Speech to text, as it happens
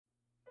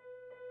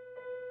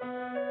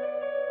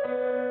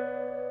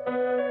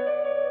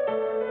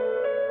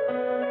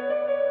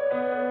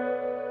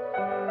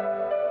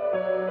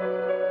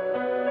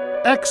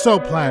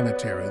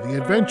Exoplanetary, the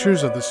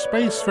adventures of the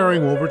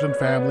spacefaring Wolverton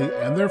family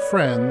and their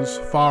friends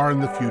far in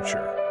the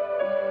future.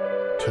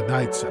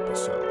 Tonight's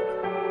episode,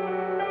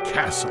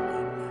 Castling.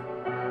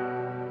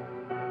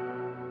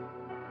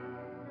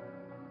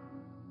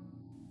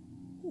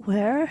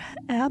 Where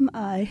am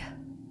I?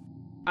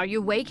 Are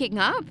you waking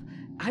up?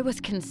 I was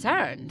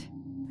concerned.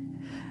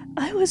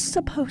 I was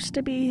supposed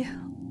to be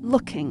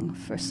looking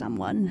for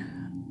someone.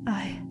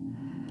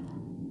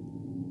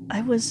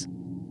 I was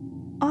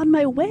on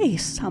my way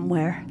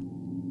somewhere.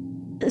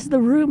 Is the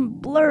room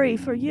blurry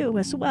for you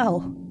as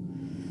well?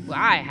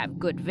 I have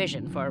good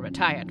vision for a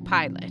retired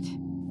pilot.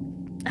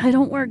 I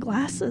don't wear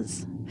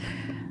glasses.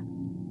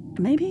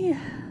 Maybe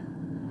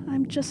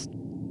I'm just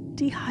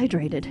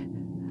dehydrated.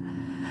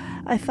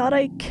 I thought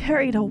I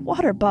carried a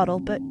water bottle,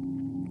 but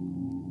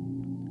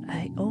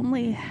I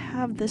only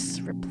have this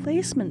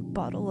replacement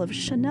bottle of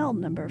Chanel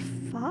number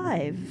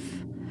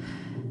 5.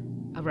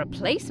 A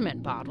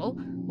replacement bottle?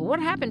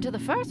 What happened to the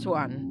first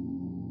one?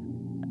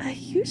 I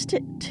used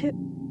it to...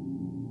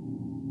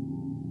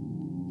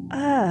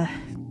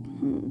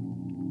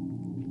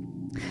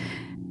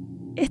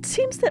 It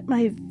seems that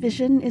my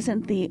vision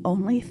isn't the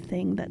only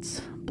thing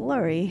that's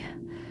blurry.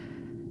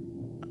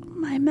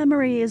 My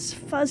memory is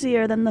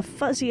fuzzier than the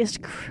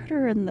fuzziest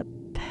critter in the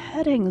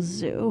petting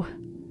zoo.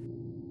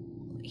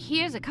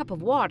 Here's a cup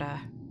of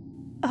water.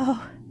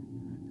 Oh,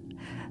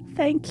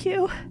 thank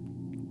you.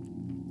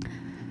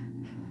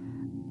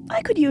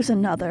 I could use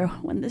another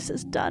when this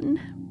is done.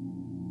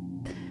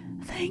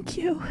 Thank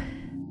you.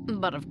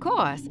 But of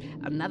course,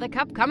 another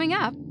cup coming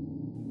up.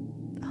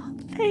 Oh,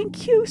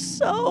 thank you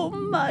so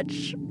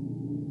much.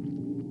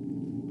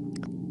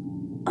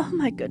 Oh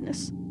my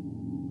goodness.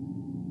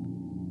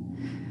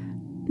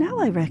 Now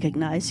I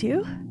recognize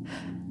you.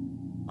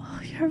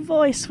 Oh, your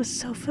voice was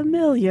so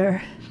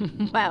familiar.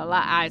 Well,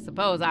 I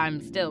suppose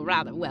I'm still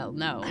rather well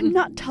known. I'm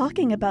not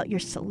talking about your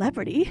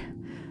celebrity.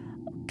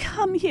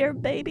 Come here,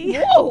 baby.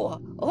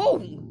 Whoa! Oh,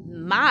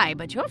 my,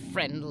 but you're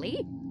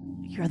friendly.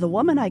 You're the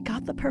woman I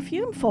got the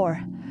perfume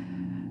for.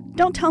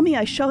 Don't tell me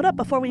I showed up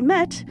before we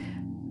met.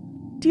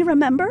 Do you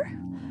remember?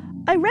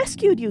 I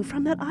rescued you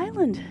from that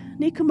island,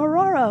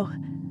 Nikumororo.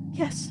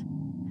 Yes.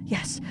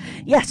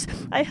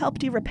 I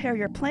helped you repair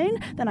your plane,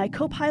 then I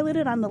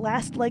co-piloted on the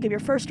last leg of your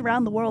first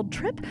around-the-world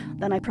trip,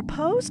 then I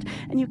proposed,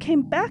 and you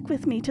came back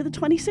with me to the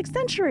 26th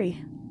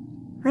century.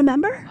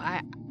 Remember?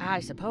 I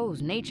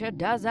suppose nature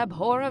does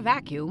abhor a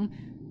vacuum.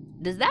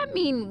 Does that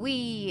mean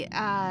we,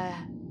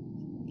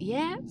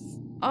 yes?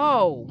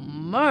 Oh,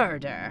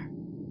 murder.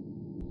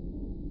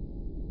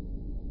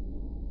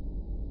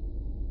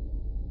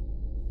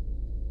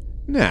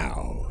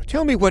 Now,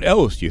 tell me what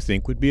else you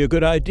think would be a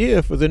good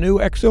idea for the new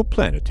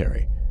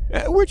Exoplanetary.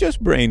 We're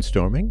just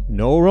brainstorming.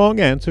 No wrong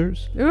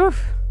answers.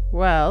 Oof.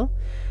 Well,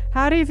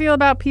 how do you feel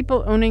about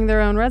people owning their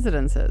own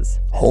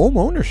residences? Home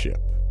ownership?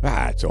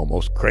 It's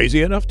almost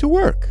crazy enough to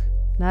work.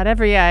 Not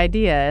every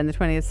idea in the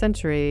 20th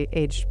century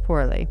aged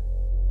poorly.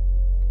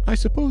 I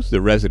suppose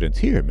the residence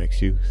here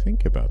makes you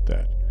think about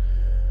that.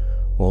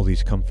 All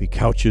these comfy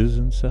couches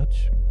and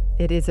such.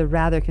 It is a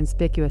rather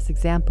conspicuous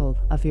example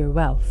of your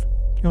wealth.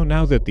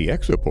 Now that the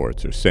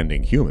exoports are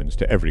sending humans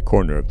to every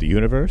corner of the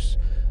universe,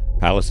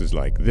 palaces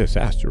like this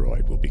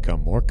asteroid will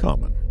become more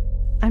common.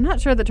 I'm not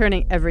sure that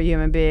turning every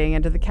human being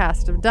into the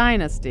cast of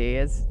Dynasty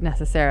is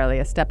necessarily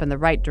a step in the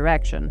right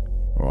direction.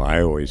 Well,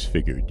 I always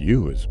figured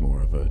you as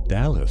more of a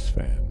Dallas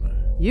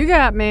fan. You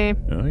got me.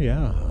 Oh,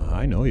 yeah,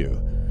 I know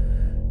you.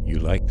 You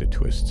like the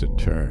twists and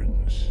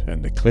turns,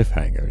 and the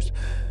cliffhangers,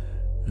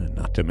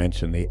 not to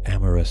mention the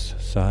amorous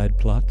side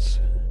plots.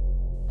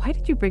 Why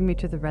did you bring me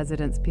to the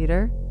residence,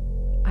 Peter?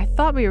 I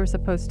thought we were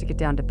supposed to get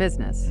down to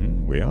business.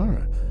 We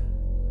are.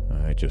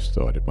 I just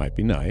thought it might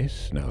be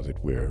nice, now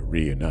that we're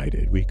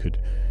reunited, we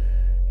could,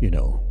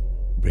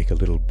 break a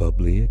little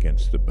bubbly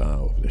against the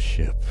bow of the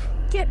ship.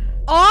 Get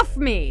off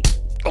me!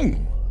 Oh,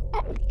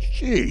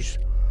 jeez.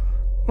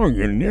 Oh,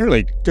 you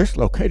nearly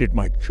dislocated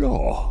my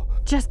jaw.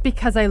 Just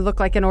because I look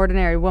like an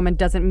ordinary woman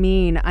doesn't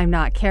mean I'm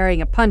not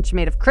carrying a punch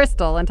made of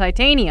crystal and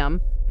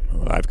titanium.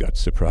 Well, I've got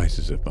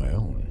surprises of my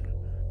own.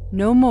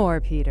 No more,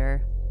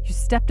 Peter. You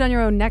stepped on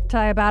your own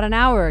necktie about an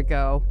hour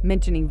ago,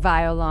 mentioning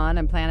Violon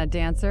and Planet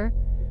Dancer.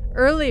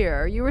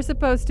 Earlier, you were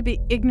supposed to be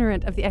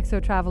ignorant of the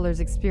exo-traveler's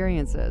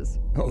experiences.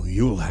 Oh,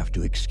 you'll have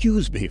to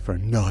excuse me for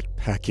not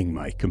packing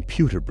my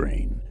computer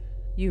brain.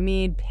 You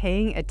mean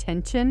paying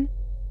attention?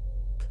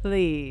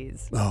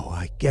 Please. Oh,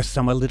 I guess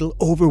I'm a little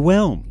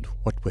overwhelmed,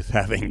 what with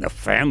having the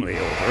family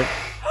over.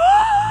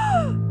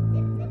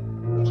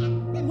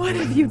 What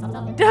have you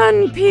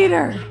done,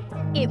 Peter?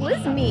 It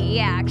was me,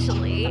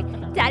 actually.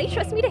 Daddy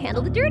trusts me to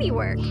handle the dirty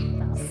work.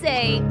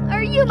 Say,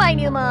 are you my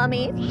new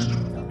mommy?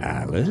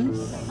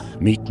 Alice,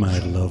 meet my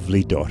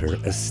lovely daughter,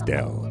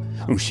 Estelle.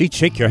 Oh, she'd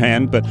shake your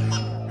hand, but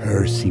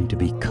hers seemed to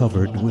be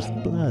covered with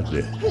blood.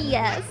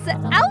 Yes,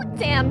 out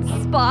damn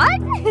spot.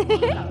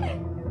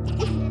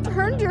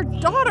 Turned your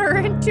daughter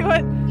into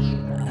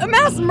a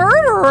mass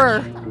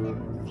murderer.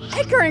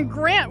 Edgar and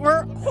Grant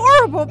were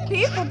horrible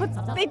people, but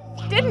they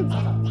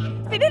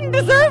didn't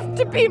deserve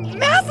to be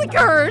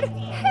massacred.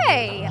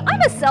 Hey,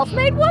 I'm a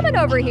self-made woman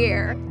over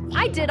here.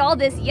 I did all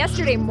this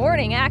yesterday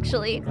morning,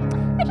 actually.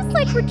 I just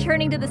like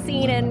returning to the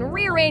scene and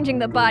rearranging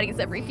the bodies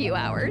every few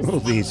hours. Oh,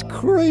 these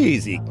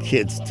crazy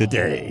kids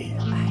today.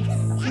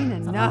 I've seen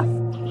enough.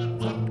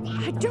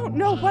 I don't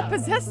know what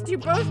possessed you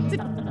both to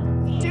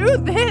do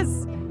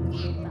this,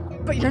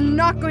 but you're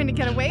not going to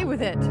get away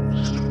with it.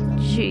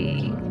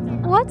 Gee,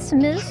 what's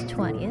Miss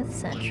 20th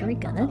Century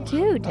gonna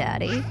do,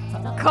 Daddy?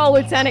 Call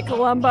Lieutenant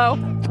Columbo.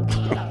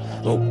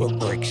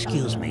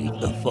 Excuse me,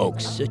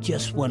 folks,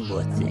 just one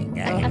more thing.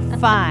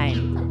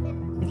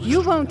 Fine. If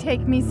you won't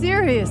take me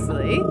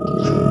seriously,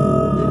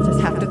 you'll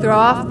just have to throw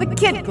off the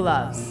kid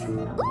gloves.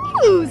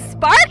 Ooh,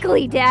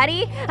 sparkly,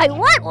 Daddy! I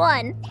want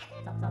one!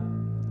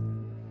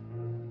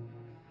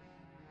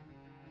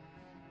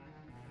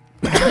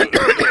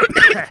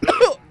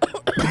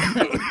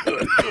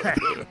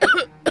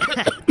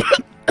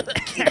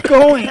 Keep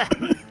going.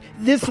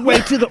 This way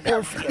to the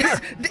Orpheus.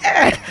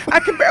 Dad, I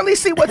can barely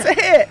see what's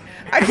ahead.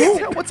 I can't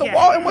tell what's a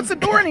wall and what's a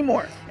door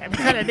anymore. That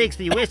kind of makes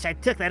me wish I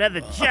took that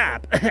other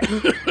job.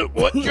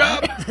 What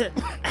job?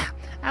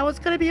 I was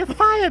going to be a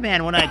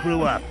fireman when I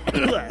grew up.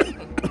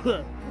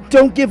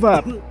 Don't give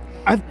up.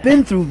 I've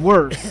been through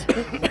worse.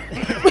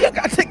 We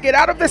got to get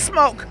out of the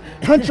smoke.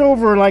 Hunch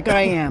over like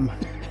I am.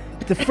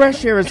 The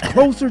fresh air is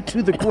closer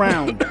to the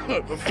ground.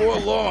 Before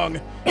long,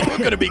 we're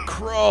going to be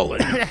crawling.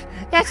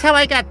 That's how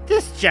I got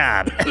this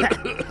job.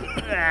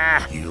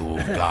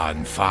 You've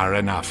gone far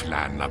enough,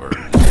 landlubbers.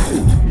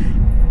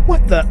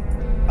 What the?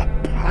 A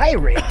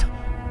pirate?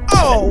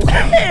 Oh,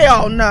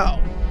 hell no.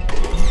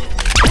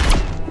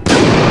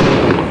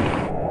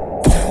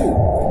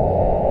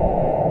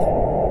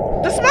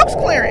 The smoke's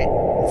clearing.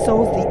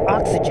 So's the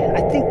oxygen.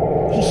 I think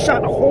he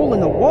shot a hole in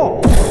the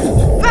wall.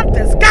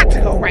 Something's got to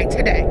go right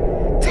today.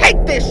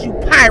 Take this, you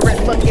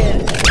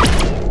pirate-looking.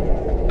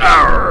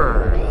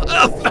 Arr!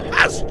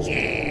 Avast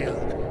ye!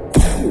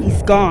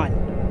 He's gone.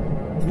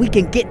 We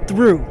can get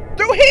through.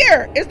 Through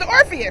here is the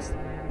Orpheus.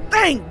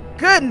 Thank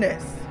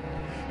goodness.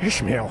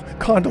 Ishmael,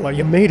 Condola,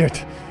 you made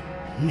it.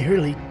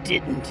 Nearly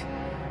didn't.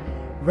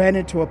 Ran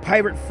into a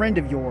pirate friend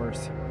of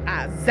yours.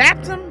 I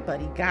zapped him, but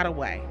he got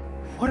away.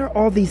 What are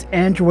all these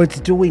androids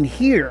doing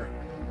here?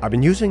 I've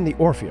been using the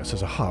Orpheus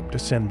as a hub to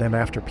send them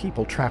after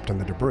people trapped in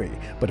the debris,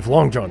 but if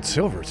Long John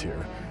Silver's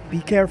here... Be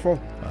careful.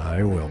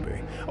 I will be.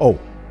 Oh,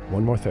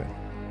 one more thing.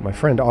 My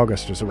friend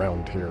August is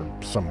around here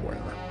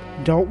somewhere.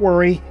 Don't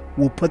worry,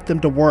 we'll put them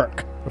to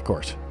work. Of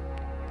course.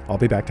 I'll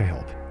be back to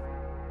help.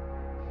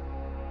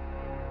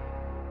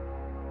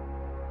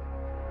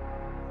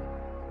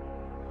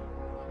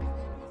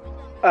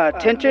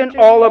 Attention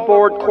all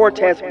aboard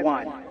Cortez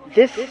 1.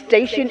 This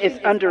station is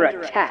under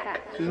attack.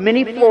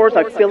 Many floors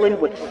are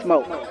filling with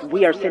smoke.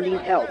 We are sending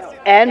help.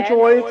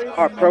 Androids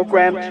are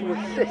programmed to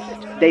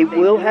assist. They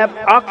will have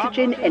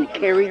oxygen and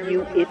carry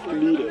you if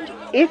needed.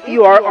 If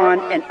you are on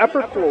an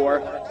upper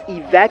floor,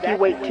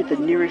 evacuate to the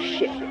nearest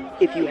ship.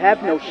 If you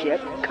have no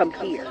ship, come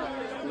here.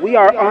 We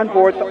are on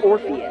board the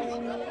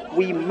Orpheus.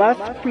 We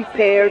must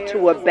prepare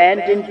to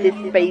abandon this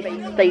space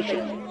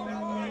station.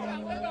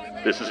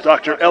 This is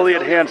Dr.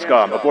 Elliot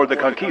Hanscom aboard the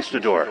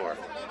Conquistador.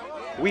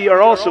 We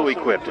are also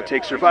equipped to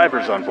take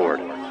survivors on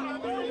board.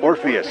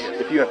 Orpheus,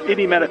 if you have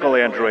any medical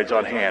androids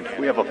on hand,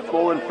 we have a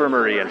full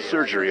infirmary and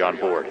surgery on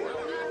board.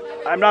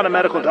 I'm not a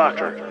medical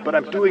doctor, but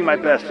I'm doing my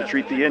best to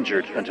treat the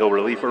injured until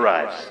relief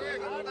arrives.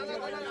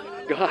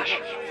 Gosh,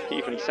 he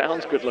even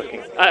sounds good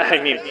looking.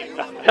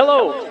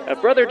 Hello,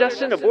 Brother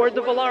Dustin aboard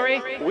the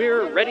Volare.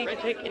 We're ready to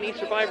take any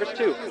survivors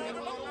too.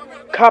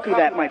 Copy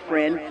that, my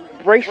friend.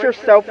 Brace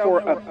yourself for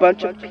a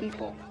bunch of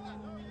people.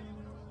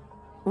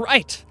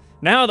 Right.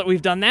 Now that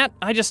we've done that,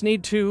 I just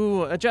need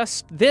to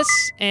adjust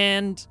this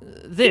and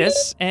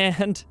this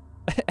and...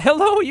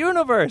 Hello,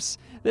 universe!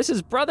 This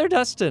is Brother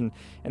Dustin,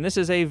 and this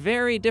is a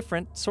very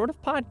different sort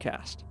of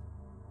podcast.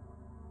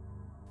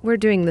 We're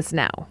doing this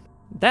now.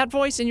 That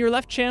voice in your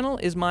left channel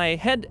is my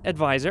head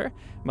advisor,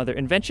 Mother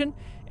Invention,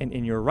 and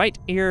in your right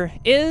ear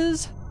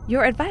is...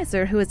 Your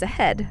advisor who is a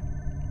head.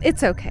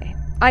 It's okay.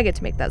 I get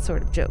to make that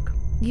sort of joke.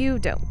 You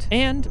don't.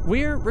 And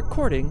we're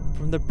recording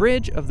from the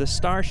bridge of the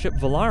starship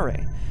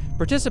Volare,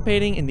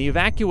 participating in the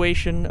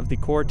evacuation of the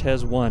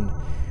Cortez 1.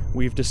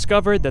 We've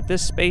discovered that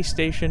this space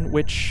station,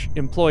 which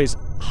employs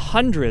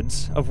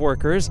hundreds of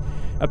workers,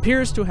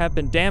 appears to have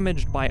been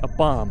damaged by a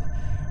bomb.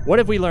 What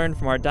have we learned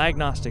from our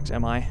diagnostics,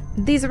 MI?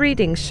 These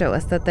readings show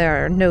us that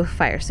there are no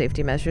fire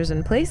safety measures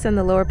in place in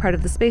the lower part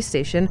of the space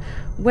station,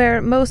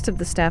 where most of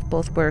the staff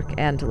both work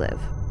and live.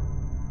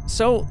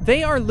 So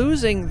they are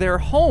losing their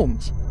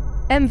homes.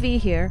 MV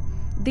here.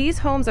 These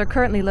homes are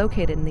currently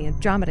located in the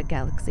Andromeda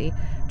Galaxy,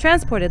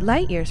 transported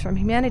light years from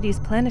humanity's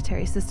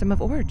planetary system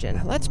of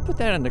origin. Let's put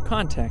that into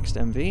context,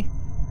 MV.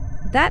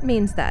 That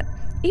means that,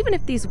 even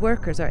if these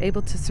workers are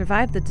able to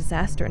survive the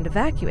disaster and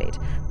evacuate,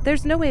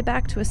 there's no way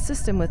back to a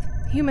system with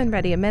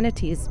human-ready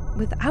amenities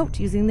without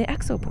using the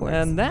exoports.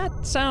 And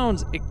that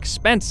sounds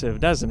expensive,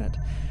 doesn't it?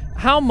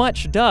 how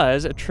much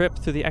does a trip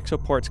through the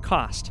exoports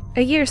cost?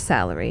 A year's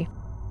salary.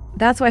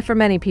 That's why for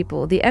many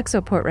people, the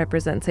exoport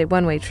represents a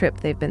one-way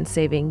trip they've been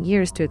saving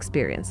years to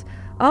experience,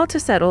 all to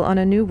settle on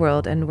a new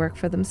world and work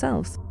for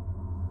themselves.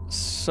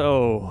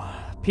 So,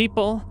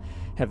 people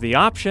have the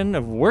option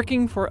of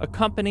working for a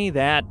company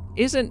that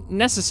isn't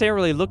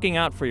necessarily looking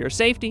out for your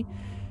safety,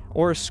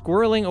 or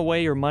squirreling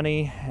away your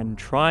money and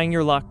trying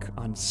your luck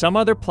on some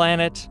other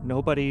planet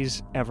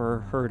nobody's ever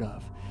heard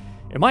of.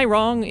 Am I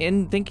wrong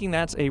in thinking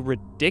that's a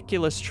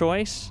ridiculous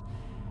choice?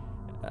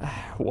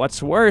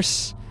 What's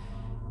worse,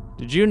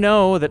 did you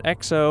know that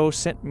Exo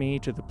sent me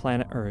to the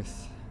planet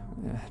Earth?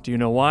 Do you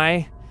know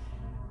why?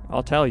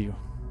 I'll tell you.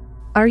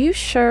 Are you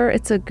sure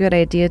it's a good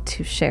idea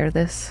to share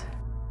this?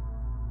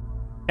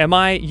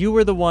 You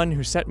were the one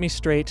who set me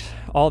straight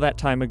all that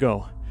time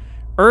ago.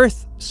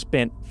 Earth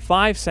spent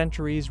 5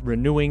 centuries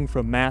renewing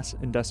from mass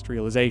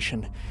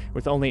industrialization,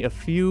 with only a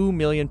few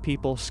million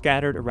people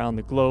scattered around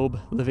the globe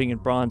living in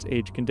Bronze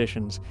Age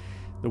conditions.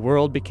 The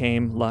world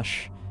became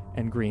lush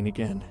and green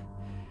again.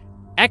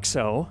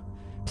 Exo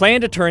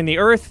planned to turn the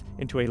Earth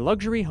into a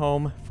luxury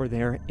home for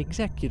their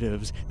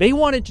executives. They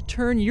wanted to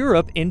turn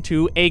Europe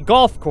into a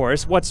golf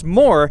course. What's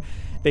more,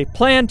 they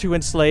planned to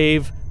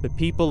enslave the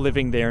people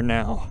living there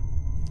now.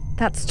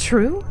 That's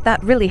true?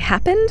 That really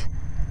happened?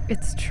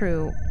 It's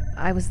true.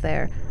 I was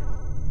there.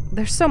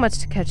 There's so much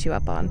to catch you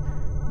up on.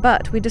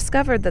 But we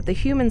discovered that the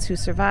humans who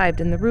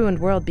survived in the ruined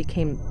world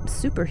became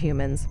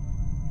superhumans,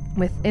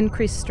 with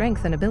increased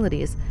strength and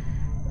abilities.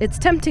 It's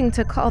tempting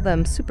to call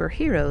them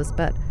superheroes,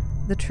 but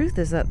the truth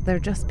is that they're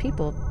just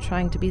people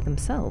trying to be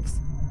themselves.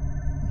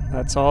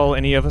 That's all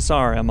any of us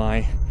are, am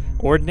I?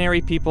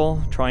 Ordinary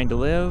people trying to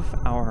live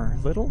our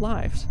little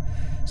lives.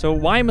 So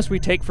why must we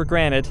take for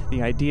granted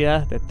the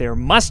idea that there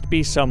must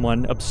be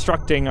someone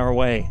obstructing our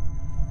way?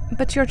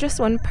 But you're just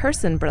one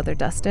person, Brother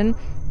Dustin.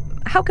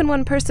 How can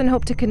one person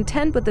hope to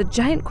contend with a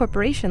giant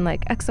corporation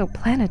like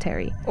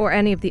Exoplanetary, or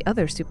any of the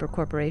other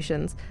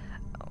supercorporations,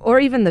 or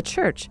even the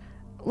Church?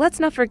 Let's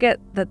not forget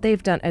that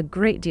they've done a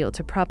great deal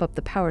to prop up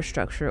the power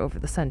structure over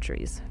the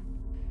centuries.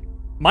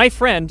 My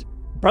friend,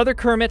 Brother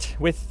Kermit,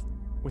 with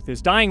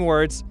his dying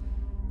words,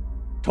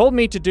 told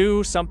me to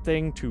do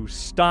something to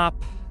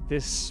stop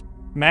this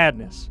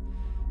madness,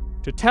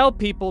 to tell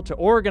people to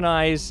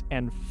organize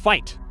and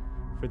fight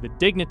for the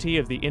dignity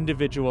of the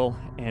individual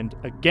and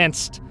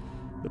against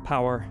the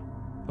power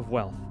of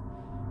wealth.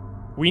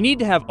 We need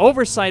to have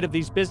oversight of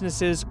these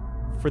businesses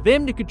for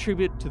them to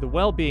contribute to the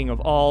well-being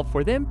of all,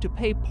 for them to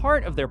pay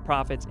part of their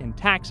profits in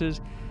taxes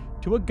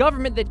to a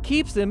government that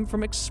keeps them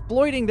from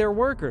exploiting their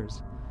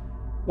workers.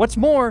 What's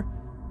more,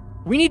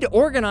 we need to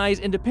organize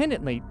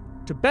independently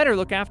to better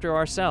look after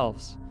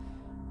ourselves.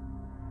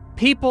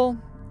 People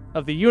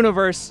of the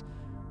universe,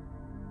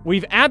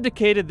 we've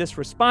abdicated this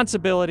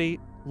responsibility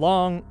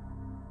long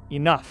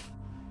enough.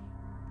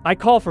 I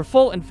call for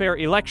full and fair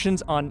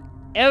elections on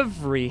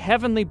every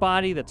heavenly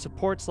body that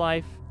supports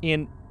life,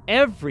 in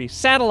every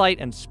satellite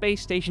and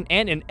space station,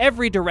 and in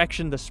every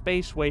direction the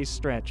spaceways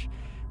stretch.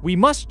 We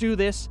must do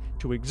this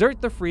to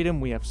exert the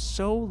freedom we have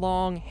so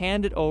long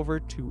handed over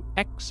to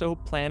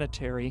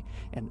Exoplanetary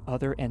and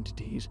other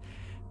entities.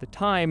 The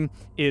time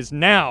is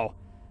now.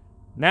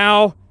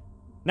 Now.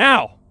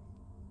 Now!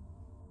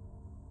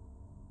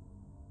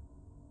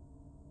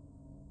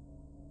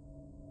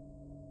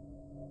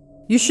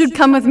 You should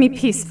come with me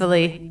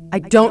peacefully. I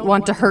don't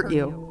want to hurt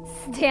you.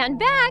 Stand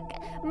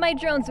back! My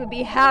drones would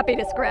be happy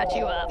to scratch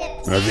you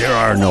up. There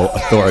are no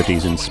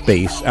authorities in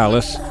space,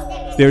 Alice.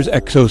 There's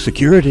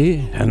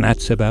exosecurity, and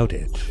that's about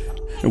it.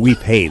 We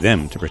pay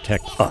them to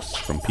protect us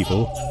from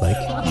people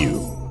like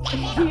you.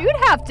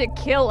 You'd have to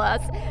kill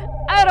us.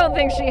 I don't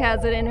think she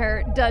has it in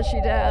her, does she,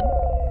 Dad?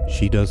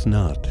 She does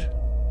not.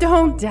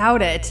 Don't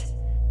doubt it.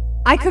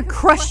 I could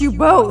crush you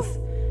both.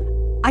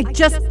 I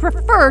just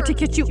prefer to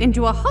get you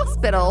into a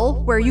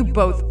hospital where you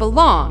both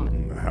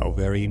belong. How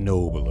very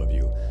noble of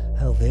you.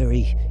 How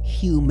very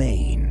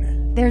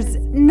humane. There's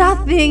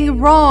nothing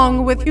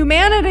wrong with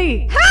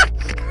humanity.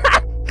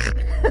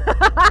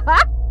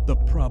 The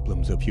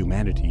problems of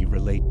humanity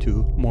relate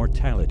to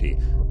mortality.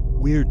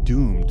 We're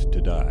doomed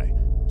to die,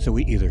 so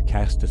we either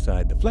cast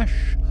aside the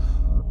flesh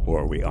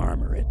or we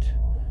armor it.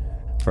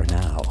 For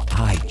now,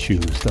 I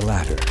choose the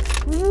latter.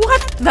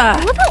 What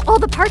the? Look how all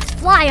the parts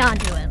fly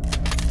onto him.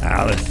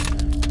 Alice,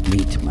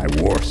 meet my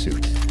war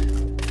suit.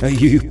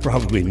 You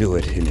probably knew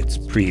it in its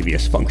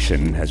previous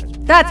function as...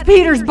 That's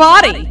Peter's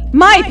body!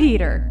 My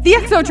Peter! The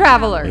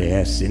Exo-Traveler!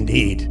 Yes,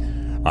 indeed.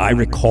 I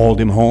recalled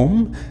him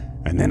home,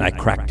 and then I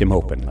cracked him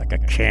open like a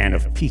can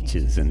of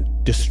peaches and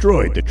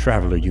destroyed the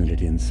Traveler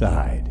unit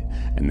inside.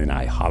 And then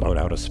I hollowed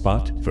out a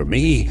spot for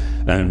me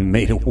and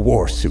made a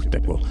war suit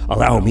that will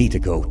allow me to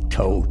go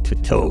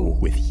toe-to-toe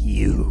with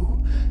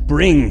you.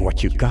 Bring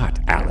what you got,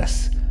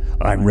 Alice.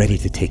 I'm ready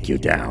to take you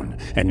down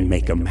and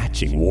make a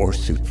matching war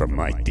suit for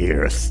my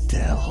dear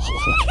Estelle.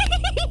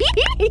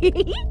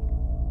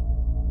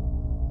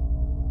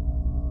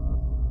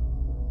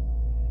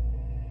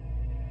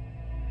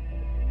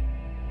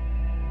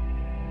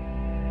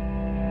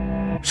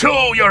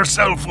 Show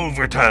yourself,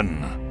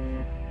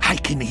 Wolverton. I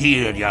can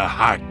hear your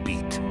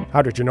heartbeat.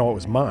 How did you know it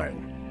was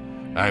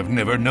mine? I've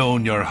never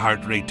known your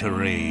heart rate to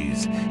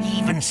raise,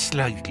 even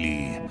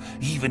slightly,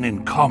 even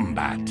in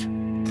combat.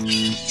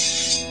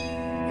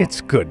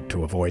 It's good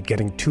to avoid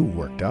getting too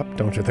worked up,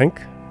 don't you think?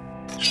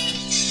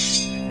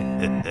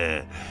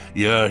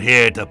 You're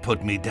here to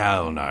put me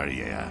down, are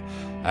you?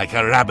 Like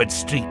a rabbit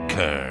street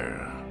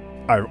cur.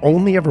 I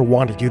only ever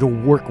wanted you to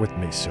work with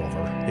me,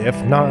 Silver. If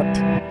not...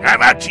 Have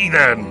at ye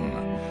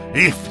then,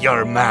 if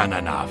you're man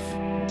enough.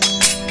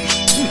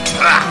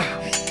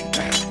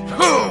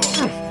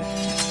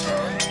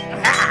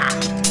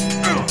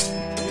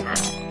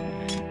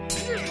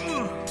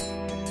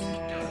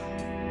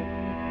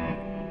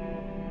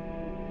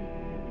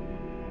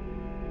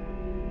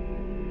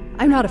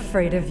 I'm not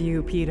afraid of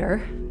you,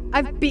 Peter.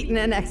 I've beaten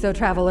an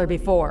exo-traveler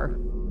before.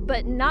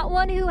 But not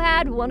one who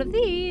had one of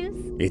these.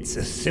 It's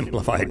a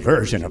simplified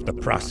version of the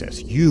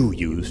process you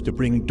used to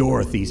bring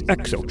Dorothy's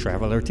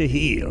exo-traveler to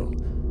heel.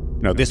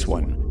 Now this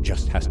one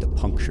just has to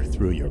puncture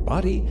through your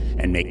body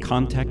and make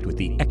contact with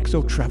the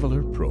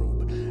exo-traveler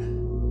probe.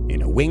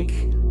 In a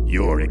wink,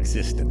 your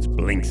existence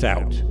blinks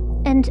out.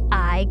 And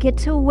I get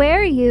to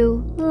wear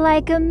you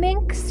like a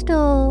mink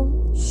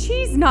stole.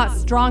 She's not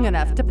strong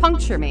enough to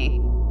puncture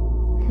me.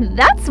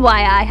 That's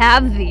why I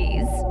have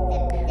these.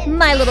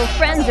 My little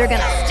friends are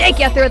gonna stake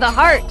you through the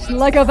heart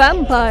like a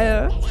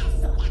vampire.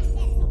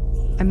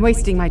 I'm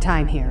wasting my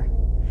time here.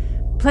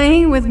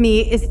 Playing with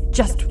me is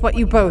just what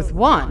you both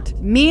want.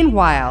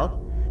 Meanwhile,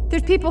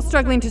 there's people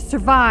struggling to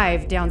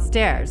survive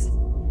downstairs.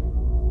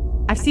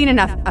 I've seen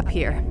enough up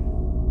here.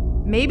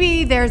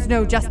 Maybe there's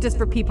no justice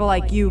for people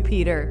like you,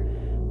 Peter,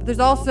 but there's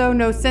also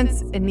no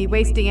sense in me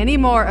wasting any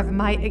more of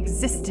my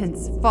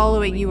existence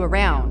following you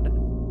around.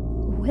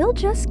 We'll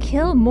just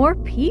kill more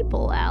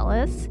people,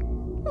 Alice.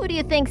 Who do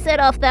you think set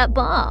off that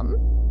bomb?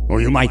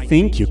 Or you might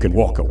think you can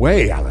walk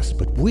away, Alice,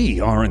 but we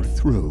aren't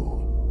through.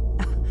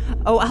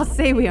 Oh, I'll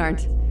say we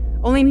aren't.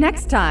 Only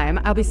next time,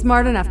 I'll be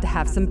smart enough to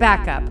have some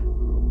backup.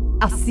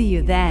 I'll see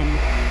you then.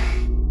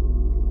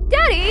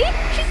 Daddy,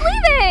 she's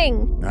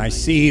leaving! I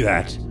see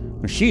that.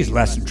 She's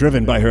less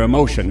driven by her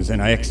emotions than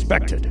I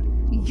expected.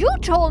 You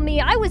told me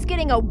I was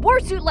getting a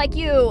warsuit like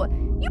you!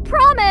 You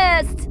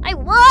promised! I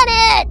want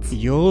it!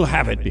 You'll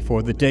have it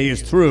before the day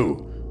is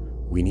through.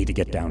 We need to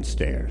get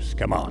downstairs.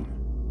 Come on.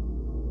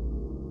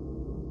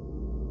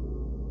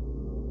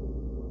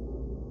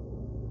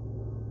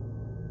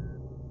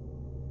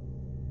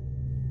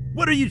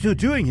 What are you two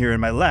doing here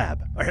in my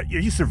lab? Are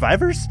you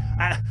survivors?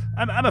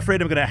 I'm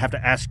afraid I'm going to have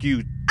to ask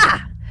you...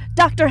 Ah!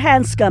 Dr.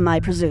 Hanscom, I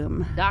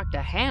presume.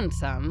 Dr.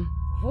 Handsome?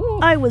 Ooh.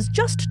 I was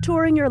just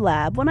touring your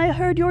lab when I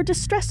heard your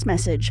distress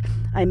message.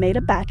 I made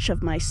a batch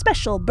of my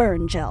special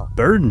burn gel.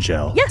 Burn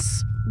gel?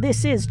 Yes.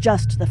 This is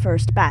just the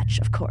first batch,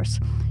 of course.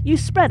 You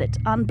spread it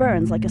on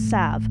burns like a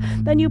salve.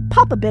 Then you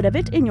pop a bit of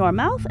it in your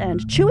mouth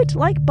and chew it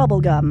like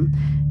bubblegum.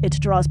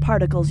 It draws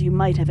particles you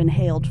might have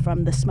inhaled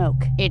from the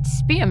smoke. It's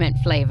spearmint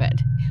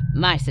flavored.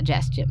 My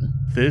suggestion.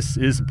 This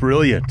is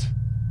brilliant.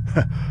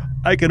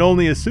 I can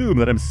only assume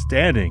that I'm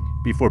standing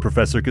before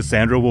Professor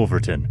Cassandra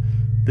Wolverton.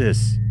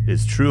 This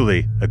is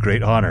truly a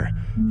great honor.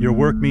 Your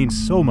work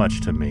means so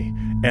much to me,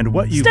 and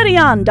what you... Steady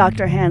on,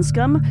 Dr.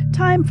 Hanscom.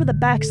 Time for the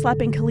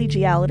backslapping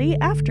collegiality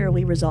after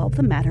we resolve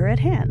the matter at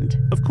hand.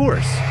 Of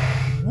course.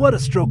 What a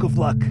stroke of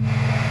luck.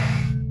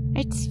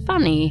 It's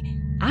funny.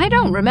 I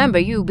don't remember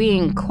you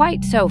being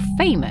quite so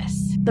famous.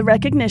 The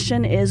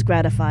recognition is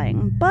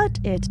gratifying, but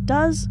it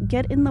does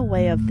get in the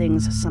way of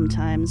things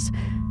sometimes.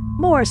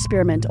 More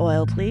spearmint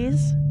oil,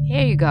 please.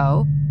 Here you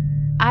go.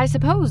 I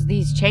suppose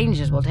these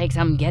changes will take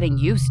some getting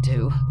used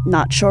to.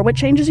 Not sure what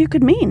changes you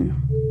could mean.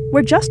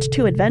 We're just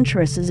two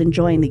adventuresses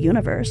enjoying the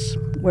universe.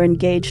 We're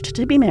engaged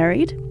to be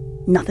married.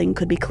 Nothing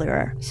could be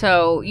clearer.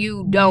 So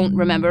you don't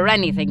remember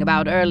anything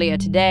about earlier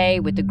today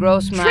with the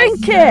Grossmeister?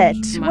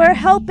 Trinket! We're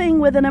helping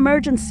with an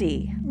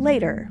emergency.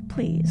 Later,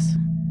 please.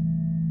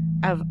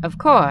 Of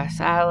course.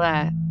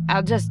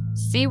 I'll just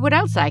see what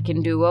else I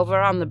can do over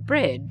on the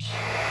bridge.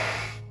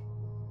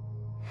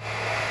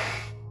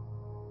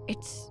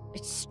 It's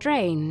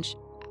strange.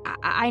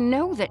 I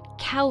know that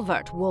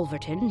Calvert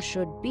Wolverton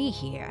should be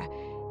here.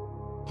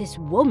 This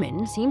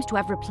woman seems to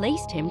have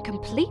replaced him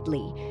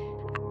completely.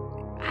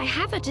 I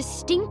have a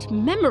distinct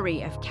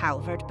memory of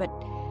Calvert, but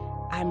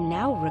I'm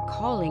now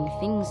recalling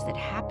things that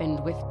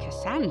happened with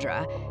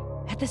Cassandra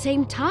at the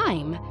same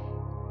time.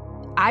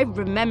 I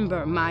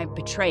remember my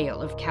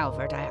betrayal of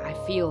Calvert. I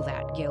feel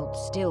that guilt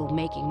still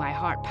making my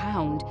heart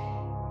pound.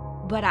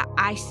 But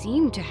I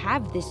seem to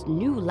have this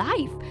new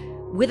life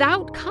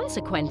without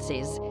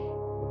consequences.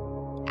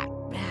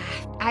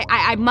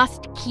 I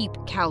must keep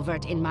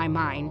Calvert in my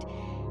mind.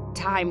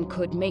 Time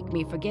could make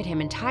me forget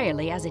him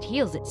entirely as it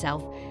heals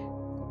itself.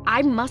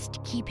 I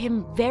must keep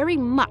him very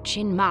much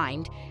in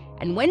mind,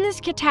 and when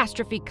this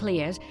catastrophe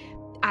clears,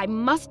 I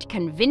must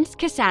convince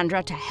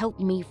Cassandra to help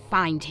me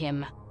find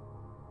him.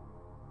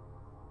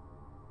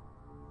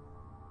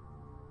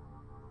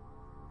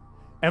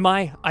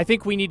 I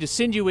think we need to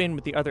send you in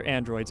with the other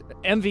androids.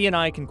 MV and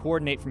I can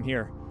coordinate from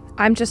here.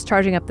 I'm just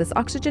charging up this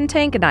oxygen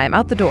tank and I am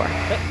out the door.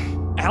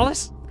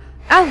 Alice?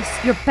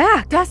 Alice, you're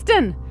back!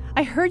 Dustin!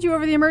 I heard you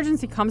over the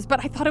emergency comms,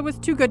 but I thought it was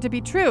too good to be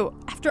true.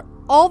 After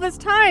all this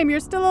time, you're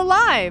still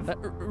alive.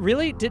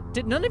 Really?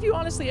 Did none of you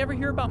honestly ever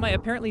hear about my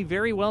apparently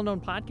very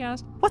well-known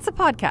podcast? What's a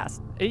podcast?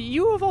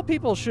 You, of all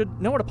people,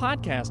 should know what a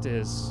podcast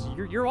is.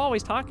 You're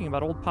always talking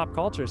about old pop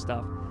culture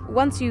stuff.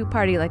 Once you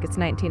party like it's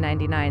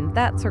 1999,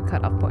 that's her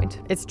cutoff point.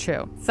 It's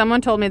true.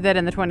 Someone told me that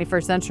in the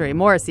 21st century,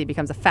 Morrissey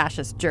becomes a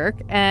fascist jerk,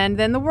 and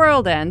then the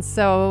world ends,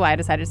 so I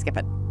decided to skip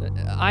it.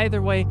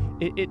 Either way,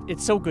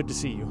 it's so good to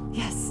see you.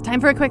 Yes,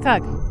 time for a quick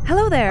hug.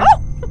 Hello there.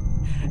 Oh!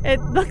 It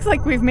looks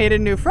like we've made a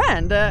new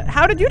friend.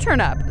 How did you turn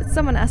up?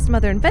 Someone asked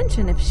Mother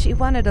Invention if she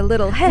wanted a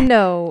little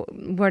No,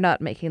 we're not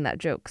making that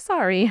joke.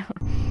 Sorry.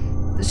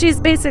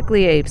 She's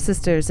basically a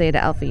Sister Zeta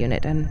Alpha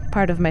unit and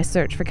part of my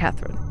search for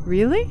Catherine.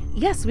 Really?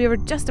 Yes, we were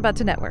just about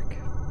to network.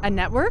 A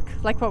network?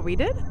 Like what we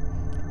did?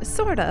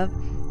 Sort of.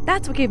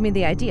 That's what gave me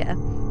the idea.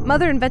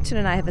 Mother Invention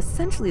and I have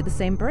essentially the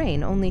same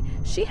brain, only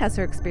she has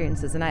her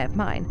experiences and I have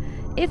mine.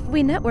 If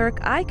we network,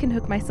 I can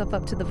hook myself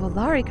up to the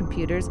Volari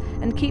computers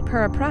and keep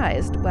her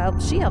apprised while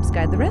she helps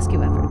guide the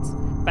rescue efforts.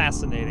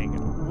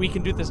 Fascinating. We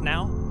can do this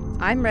now?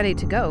 I'm ready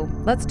to go.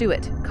 Let's do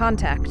it.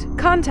 Contact.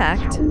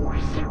 Contact!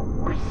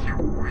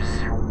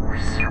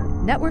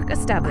 Network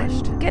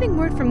established. Getting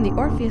word from the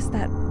Orpheus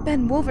that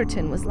Ben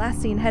Wolverton was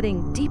last seen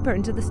heading deeper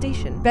into the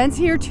station. Ben's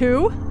here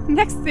too?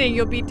 Next thing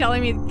you'll be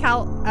telling me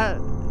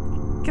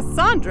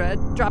Cassandra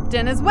dropped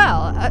in as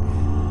well.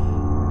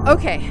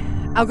 Okay,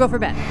 I'll go for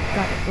Ben.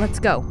 Got it. Let's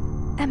go.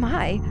 Am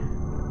I?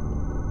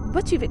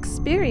 What you've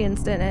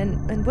experienced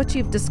and what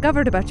you've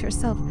discovered about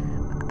yourself,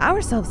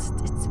 ourselves,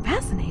 it's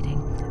fascinating.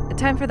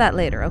 Time for that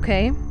later,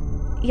 okay?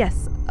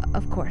 Yes,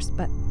 of course,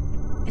 but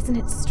isn't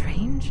it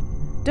strange?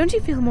 Don't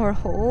you feel more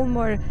whole,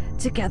 more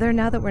together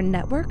now that we're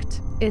networked?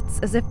 It's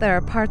as if there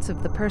are parts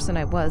of the person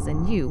I was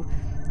in you,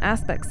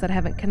 aspects that I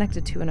haven't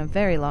connected to in a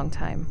very long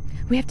time.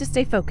 We have to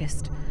stay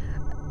focused.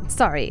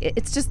 Sorry,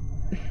 it's just...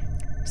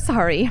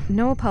 Sorry.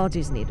 No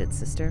apologies needed,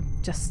 sister.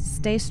 Just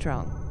stay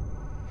strong.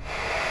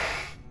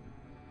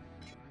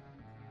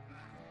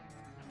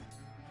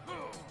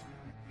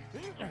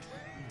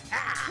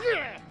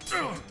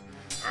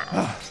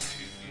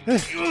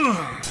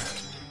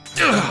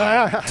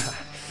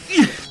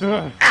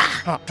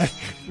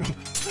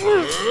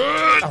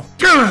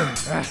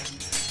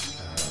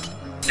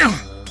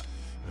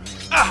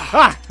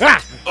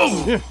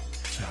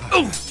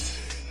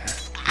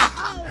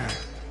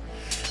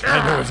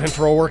 I knew I was in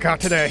for a workout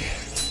today.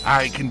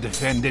 I can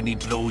defend any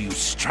blow you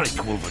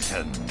strike,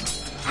 Wolverton.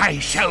 I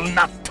shall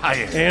not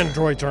tire.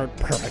 Androids aren't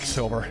perfect,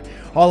 Silver.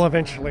 I'll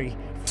eventually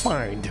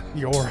find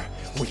your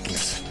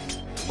weakness.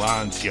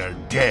 Once you're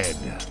dead,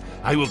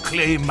 I will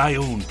claim my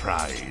own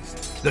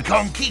prize. The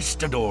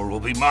Conquistador will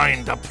be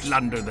mine to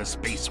plunder the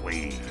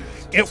spaceways.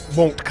 It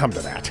won't come to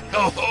that.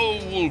 Oh,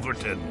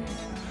 Wolverton.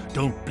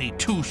 Don't be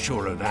too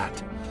sure of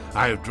that.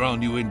 I have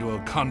drawn you into a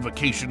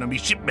convocation of me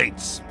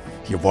shipmates.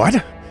 You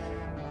what?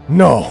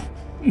 No.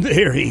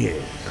 There he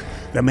is.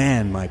 The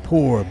man my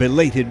poor,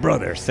 belated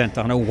brother sent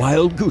on a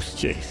wild goose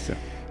chase.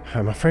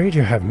 I'm afraid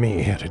you have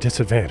me at a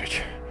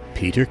disadvantage.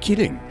 Peter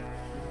Kidding.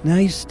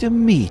 Nice to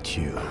meet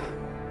you.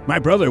 My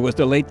brother was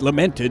the late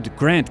lamented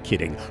Grant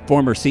Kidding,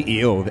 former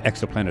CEO of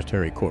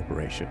Exoplanetary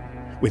Corporation.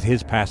 With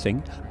his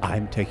passing,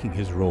 I'm taking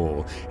his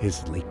role,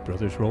 his late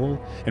brother's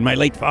role, and my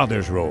late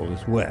father's role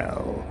as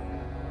well.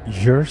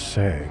 You're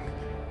saying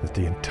that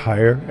the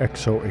entire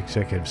Exo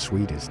executive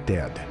suite is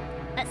dead?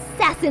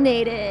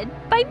 Assassinated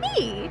by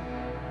me.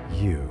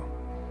 You.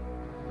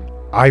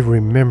 I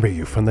remember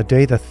you from the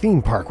day the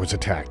theme park was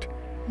attacked.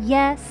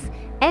 Yes,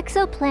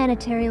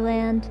 Exoplanetary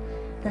land.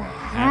 The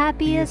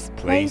happiest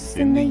place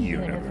in the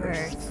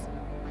universe.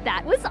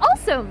 That was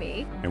also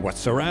me. And what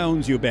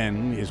surrounds you,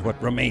 Ben, is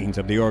what remains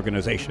of the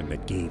organization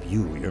that gave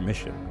you your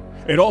mission.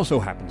 It also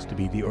happens to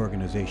be the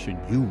organization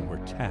you were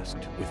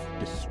tasked with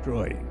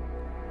destroying.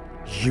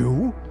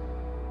 You?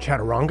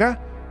 Chaturanga?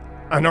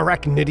 An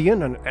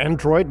Arachnidian, an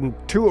android, and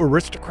 2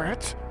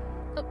 aristocrats?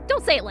 Oh,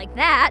 don't say it like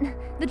that.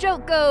 The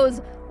joke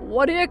goes,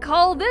 what do you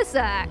call this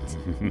act?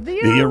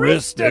 The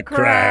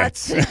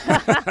aristocrats.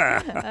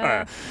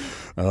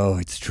 Oh,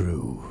 it's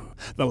true.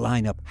 The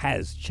lineup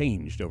has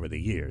changed over the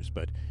years,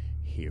 but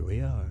here we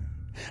are.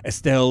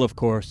 Estelle, of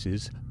course,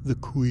 is the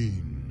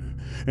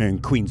queen.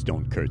 And queens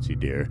don't curtsy,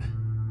 dear.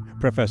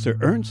 Professor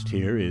Ernst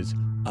here is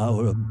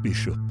our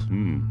bishop,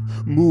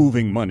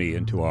 moving money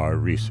into our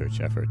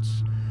research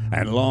efforts.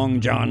 And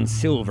Long John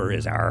Silver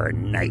is our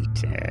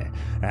knight.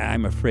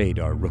 I'm afraid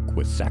our rook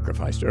was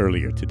sacrificed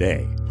earlier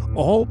today.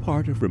 All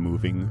part of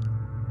removing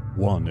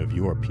one of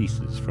your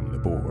pieces from the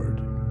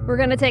board. We're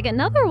gonna take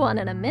another one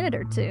in a minute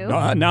or two.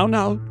 Now.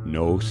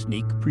 No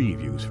sneak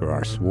previews for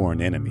our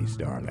sworn enemies,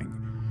 darling.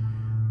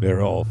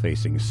 They're all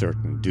facing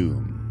certain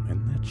doom,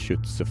 and that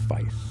should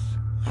suffice.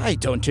 I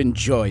don't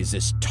enjoy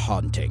this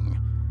taunting.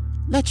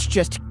 Let's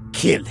just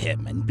kill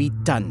him and be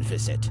done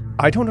with it.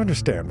 I don't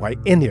understand why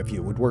any of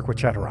you would work with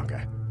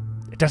Chaturanga.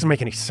 It doesn't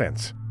make any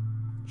sense.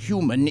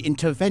 Human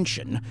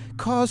intervention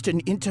caused an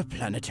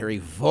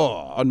interplanetary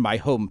war on my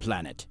home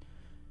planet.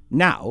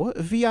 Now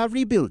we are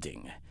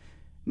rebuilding.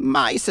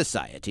 My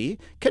society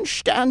can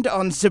stand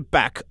on the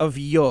back of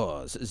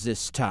yours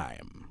this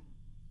time.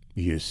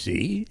 You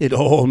see, it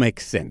all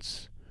makes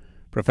sense.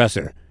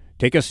 Professor,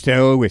 take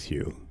Estelle with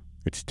you.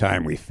 It's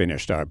time we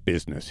finished our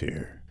business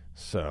here.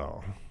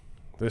 So,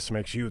 this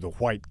makes you the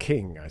White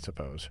King, I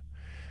suppose.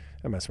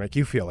 That must make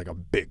you feel like a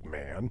big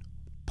man.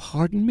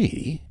 Pardon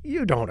me?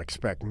 You don't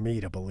expect me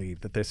to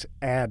believe that this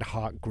ad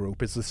hoc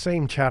group is the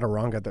same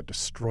Chaturanga that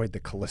destroyed the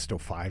Callisto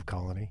 5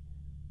 colony?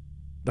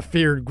 The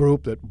feared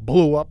group that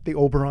blew up the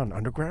Oberon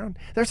Underground?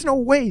 There's no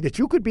way that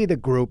you could be the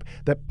group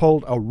that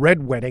pulled a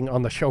red wedding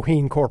on the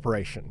Shohin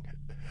Corporation.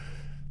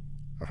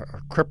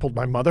 Crippled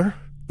my mother?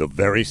 The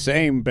very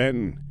same,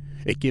 Ben.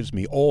 It gives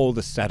me all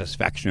the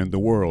satisfaction in the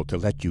world to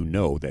let you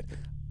know that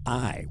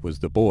I was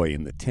the boy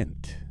in the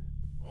tent.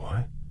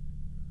 What?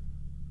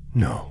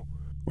 No.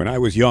 When I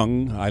was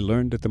young, I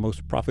learned that the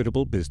most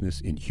profitable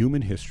business in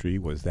human history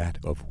was that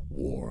of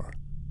war.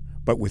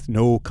 But with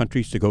no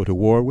countries to go to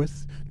war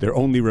with, there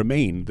only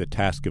remained the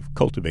task of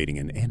cultivating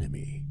an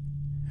enemy.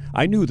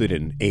 I knew that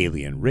an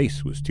alien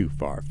race was too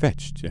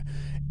far-fetched.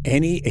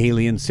 Any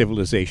alien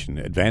civilization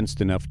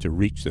advanced enough to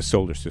reach the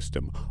solar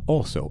system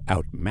also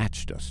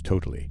outmatched us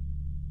totally.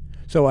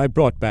 So I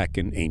brought back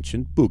an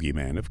ancient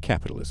boogeyman of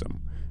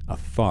capitalism, a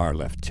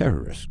far-left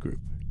terrorist group.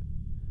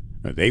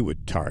 They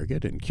would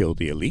target and kill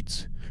the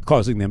elites,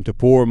 causing them to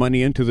pour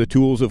money into the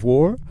tools of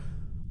war,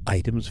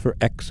 items for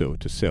Exo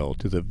to sell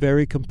to the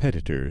very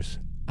competitors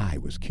I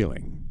was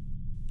killing.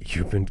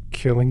 You've been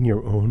killing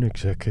your own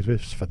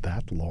executives for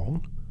that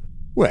long?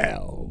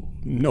 Well,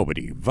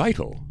 nobody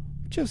vital,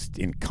 just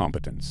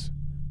incompetence.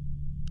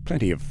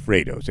 Plenty of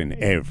Fredos in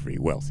every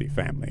wealthy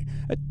family.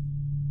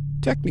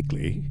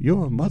 Technically,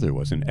 your mother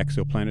was an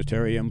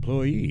Exoplanetary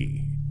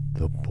employee.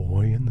 The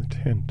boy in the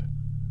tent.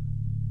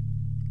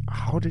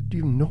 How did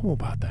you know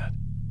about that?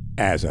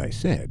 As I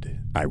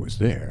said, I was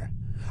there.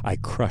 I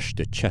crushed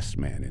a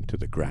chessman into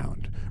the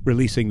ground,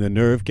 releasing the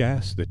nerve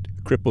gas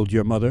that crippled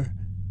your mother.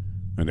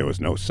 And there was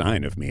no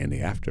sign of me in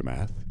the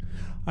aftermath.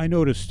 I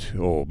noticed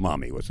old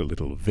Mommy was a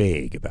little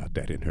vague about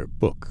that in her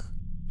book.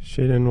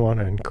 She didn't want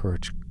to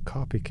encourage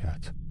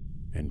copycats.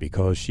 And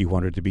because she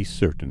wanted to be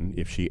certain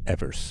if she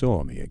ever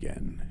saw me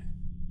again.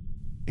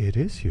 It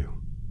is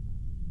you.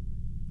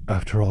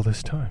 After all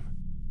this time.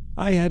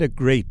 I had a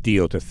great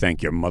deal to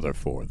thank your mother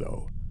for,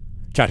 though.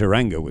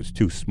 Chaturanga was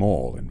too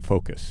small in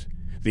focus.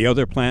 The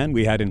other plan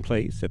we had in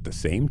place at the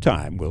same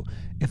time will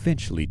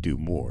eventually do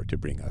more to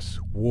bring us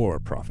war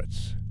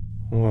profits.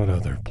 What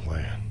other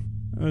plan?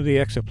 The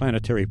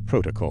exoplanetary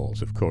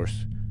protocols, of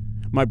course.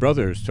 My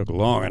brothers took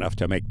long enough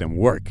to make them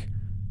work.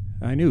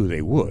 I knew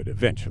they would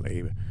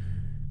eventually.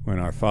 When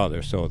our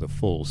father saw the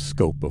full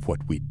scope of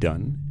what we'd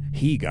done,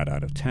 he got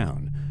out of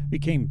town,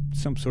 became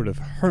some sort of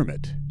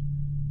hermit,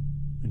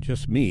 and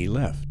just me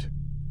left.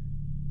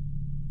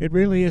 It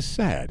really is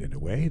sad, in a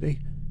way. They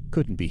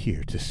couldn't be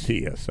here to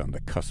see us on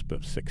the cusp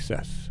of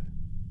success.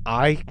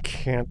 I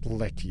can't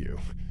let you.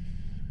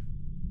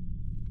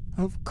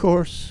 Of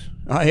course.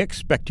 I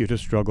expect you to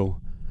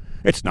struggle.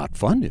 It's not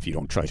fun if you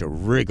don't try to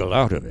wriggle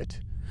out of it.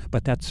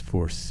 But that's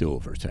for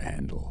Silver to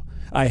handle.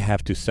 I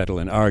have to settle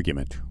an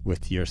argument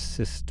with your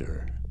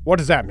sister. What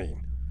does that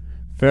mean?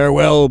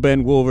 Farewell,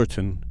 Ben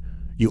Wolverton.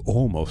 You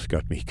almost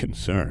got me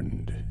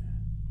concerned.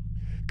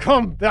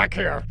 Come back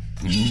here!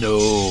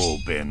 No,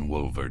 Ben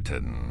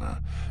Wolverton.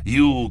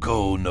 You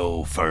go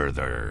no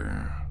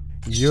further.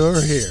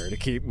 You're here to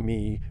keep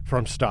me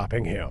from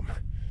stopping him.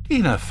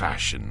 In a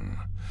fashion.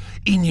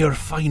 In your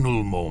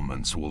final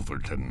moments,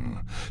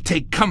 Wolverton,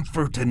 take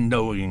comfort in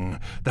knowing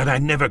that I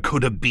never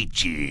could have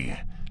beat ye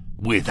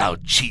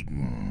without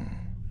cheating.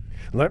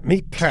 Let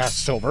me pass,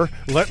 Silver.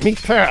 Let me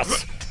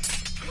pass.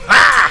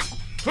 Ah!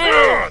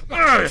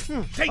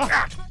 Take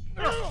that!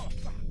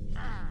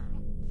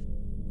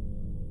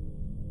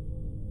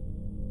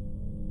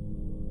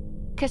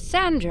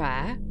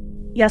 Cassandra?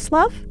 Yes,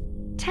 love?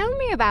 Tell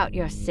me about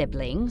your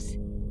siblings.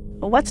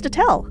 What's to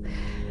tell?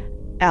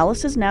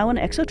 Alice is now an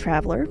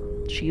exo-traveler.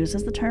 She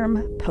uses the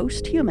term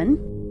post-human.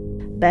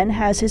 Ben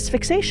has his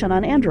fixation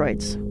on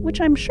androids, which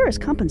I'm sure is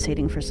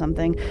compensating for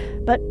something,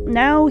 but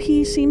now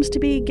he seems to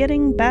be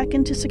getting back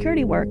into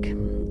security work.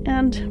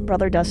 And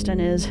Brother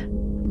Dustin is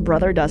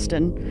Brother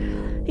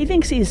Dustin. He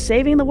thinks he's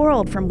saving the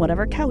world from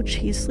whatever couch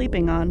he's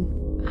sleeping on.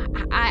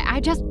 I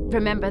just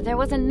remember there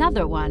was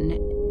another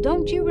one.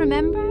 Don't you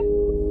remember?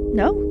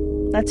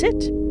 No, that's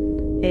it.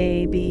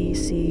 A, B,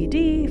 C,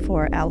 D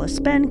for Alice,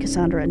 Ben,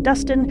 Cassandra, and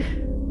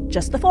Dustin.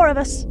 Just the four of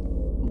us.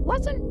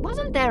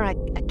 Wasn't there a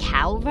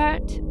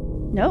Calvert?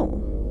 No.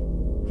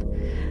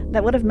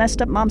 That would have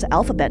messed up Mom's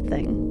alphabet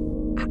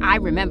thing. I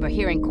remember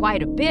hearing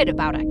quite a bit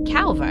about a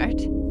Calvert.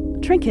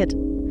 Trinket.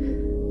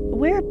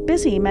 We're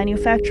busy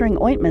manufacturing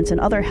ointments and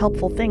other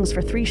helpful things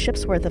for 3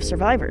 ships' worth of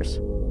survivors.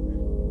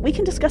 We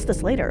can discuss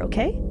this later,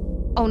 okay?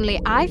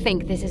 Only I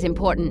think this is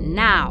important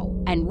now,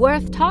 and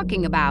worth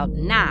talking about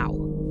now.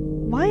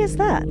 Why is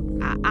that?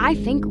 I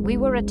think we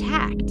were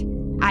attacked.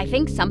 I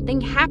think something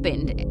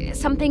happened,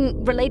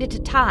 something related to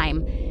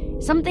time.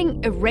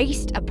 Something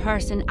erased a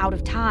person out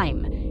of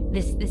time.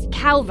 This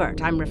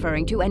Calvert I'm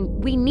referring to,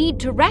 and we need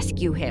to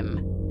rescue him.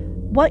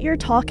 What you're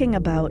talking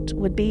about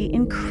would be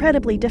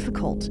incredibly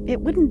difficult.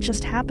 It wouldn't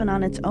just happen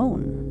on its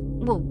own.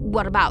 Well,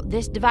 what about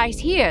this device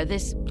here,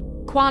 this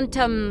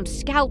quantum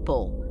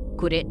scalpel?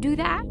 Could it do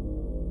that?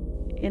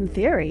 In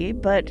theory,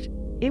 but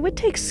it would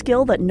take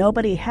skill that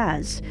nobody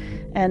has.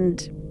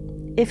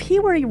 And if he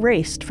were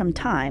erased from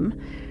time,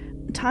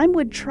 time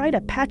would try to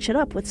patch it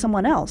up with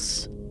someone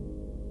else.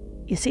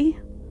 You see?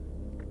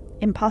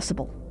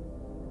 Impossible.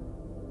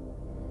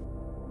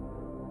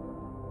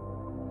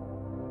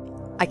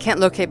 I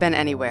can't locate Ben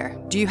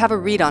anywhere. Do you have a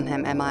read on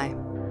him, MI?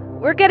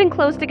 We're getting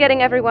close to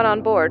getting everyone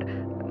on board,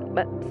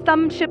 but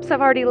some ships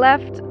have already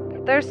left.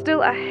 There's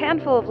still a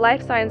handful of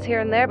life signs here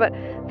and there, but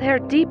they're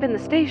deep in the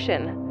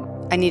station.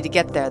 I need to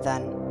get there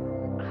then.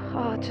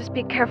 Oh, just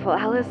be careful,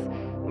 Alice.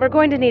 We're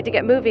going to need to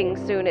get moving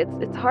soon.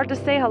 It's hard to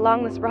say how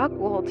long this rock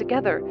will hold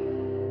together.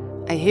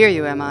 I hear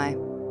you, MI.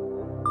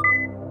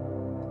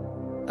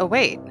 Oh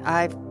wait,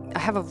 I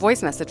have a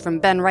voice message from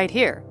Ben right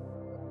here.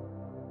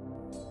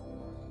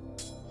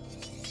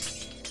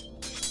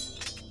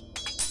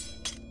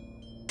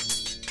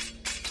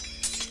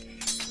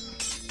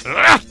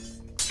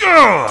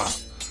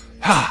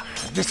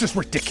 This is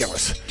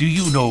ridiculous. Do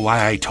you know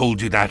why I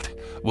told you that,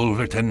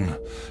 Wolverton?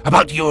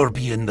 About your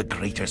being the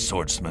greatest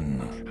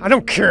swordsman? I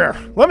don't care.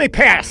 Let me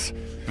pass.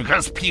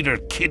 Because Peter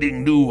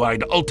Kidding knew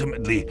I'd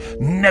ultimately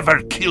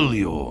never kill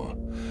you.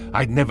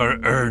 I'd never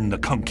earn the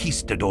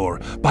Conquistador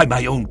by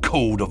my own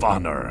code of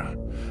honor.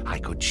 I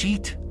could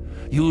cheat,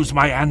 use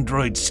my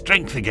android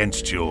strength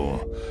against you,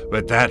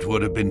 but that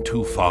would have been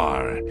too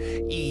far,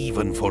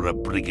 even for a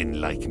brigand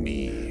like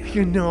me.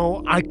 You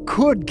know, I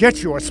could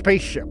get you a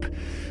spaceship.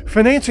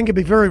 Financing can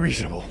be very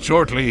reasonable.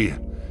 Shortly,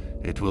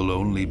 it will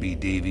only be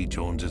Davy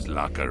Jones's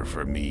locker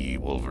for me,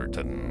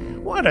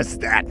 Wolverton. What does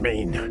that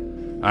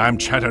mean? I'm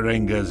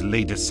Chaturanga's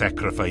latest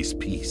sacrifice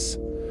piece.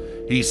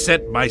 He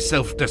set my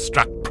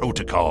self-destruct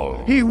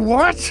protocol. He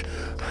what?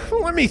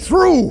 Let me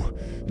through!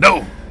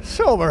 No!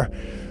 Silver,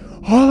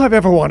 all I've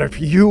ever wanted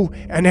for you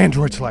and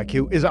androids like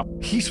you is a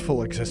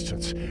peaceful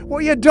existence,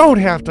 where you don't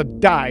have to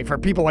die for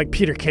people like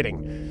Peter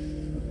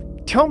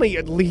Kidding. Tell me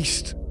at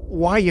least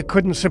why you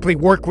couldn't simply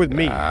work with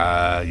me.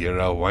 You're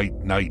a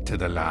white knight to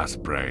the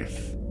last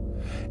breath.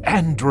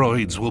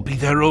 Androids will be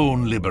their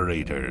own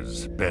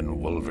liberators, Ben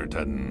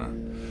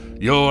Wolverton.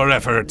 Your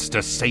efforts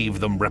to save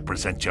them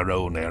represent your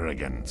own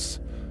arrogance.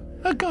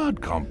 A god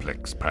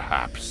complex,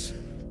 perhaps.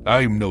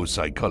 I'm no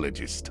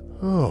psychologist.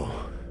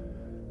 Oh.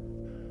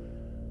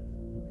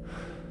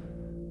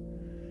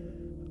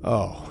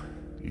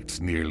 It's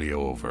nearly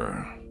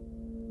over.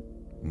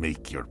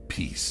 Make your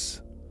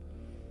peace.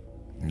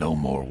 No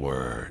more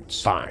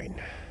words. Fine.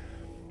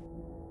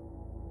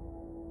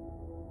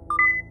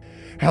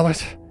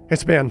 Alice,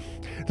 it's Ben.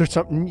 There's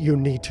something you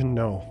need to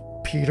know.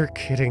 Peter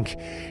Kidding.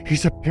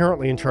 He's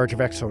apparently in charge of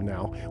Exo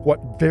now.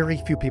 What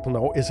very few people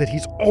know is that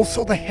he's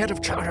also the head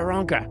of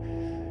Chaturanga.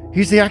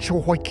 He's the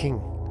actual White King.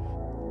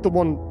 The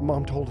one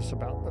Mom told us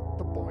about,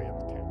 the boy in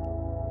the tent.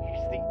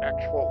 He's the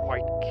actual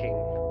White King.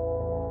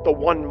 The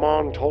one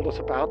Mom told us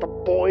about, the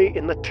boy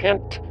in the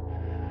tent.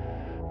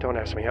 Don't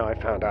ask me how I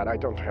found out. I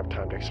don't have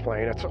time to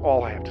explain. That's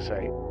all I have to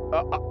say.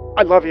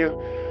 I love you.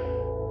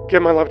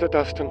 Give my love to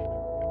Dustin.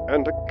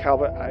 And to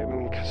Cassandra.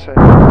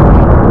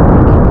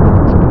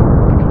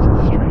 Because of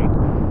the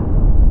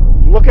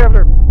strain. Look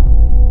after...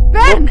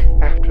 Ben!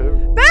 Look after...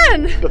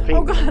 Ben! The theme.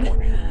 Oh, God.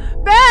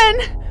 Ben!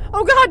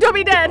 Oh, God, don't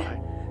be dead.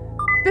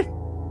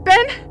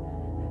 Ben?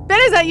 Ben,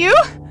 is that you?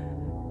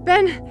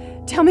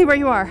 Ben, tell me where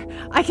you are.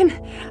 I can...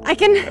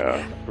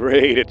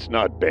 Afraid it's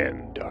not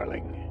Ben,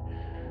 darling.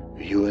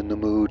 Are you in the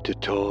mood to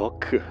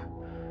talk?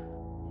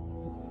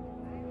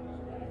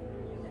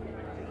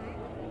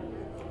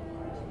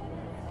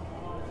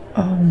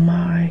 Oh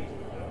my.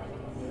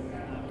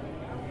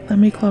 Let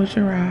me close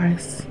your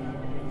eyes.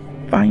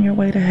 Find your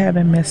way to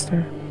heaven,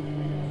 mister.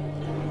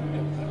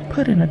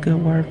 Put in a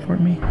good word for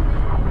me.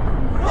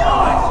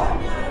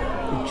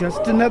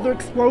 Just another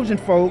explosion,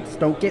 folks.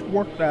 Don't get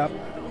worked up.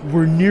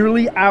 We're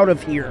nearly out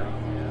of here.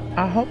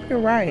 I hope you're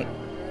right.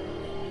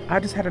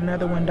 I just had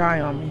another one die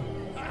on me.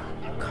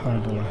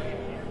 Condola,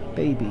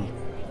 baby.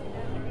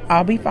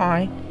 I'll be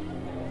fine.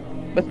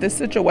 But this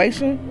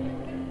situation,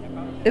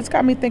 it's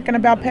got me thinking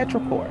about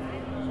Petrichor.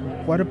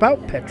 What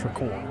about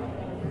Petrichor?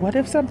 What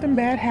if something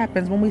bad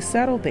happens when we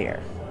settle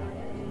there?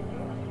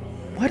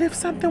 What if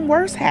something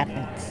worse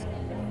happens?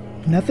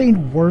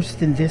 Nothing worse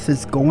than this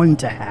is going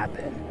to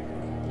happen.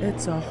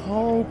 It's a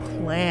whole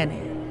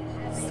planet.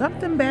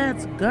 Something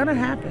bad's gonna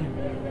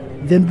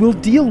happen. Then we'll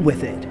deal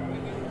with it.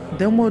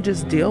 Then we'll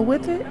just deal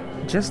with it?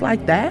 Just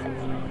like that?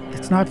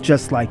 It's not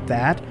just like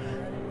that,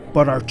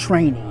 but our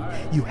training.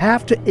 You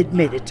have to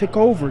admit it took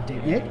over,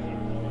 didn't it?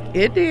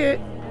 It did.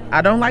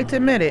 I don't like to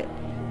admit it,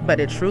 but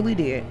it truly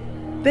did.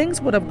 Things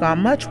would have gone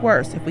much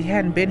worse if we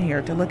hadn't been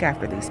here to look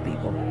after these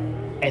people.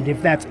 And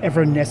if that's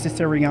ever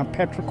necessary on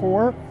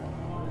Petrichor,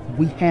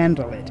 we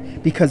handle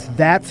it, because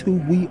that's who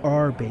we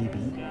are,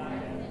 baby.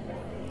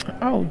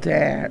 Oh,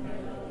 Dad.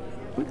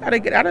 We gotta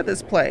get out of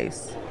this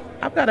place.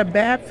 I've got a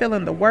bad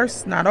feeling the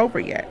worst's not over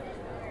yet.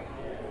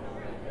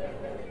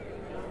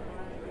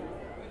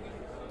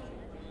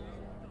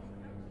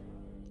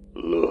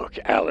 Look,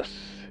 Alice,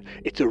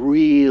 it's a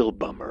real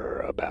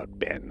bummer about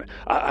Ben.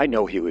 I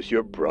know he was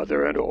your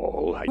brother and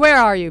all. Where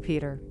are you,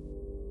 Peter?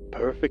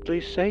 Perfectly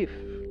safe.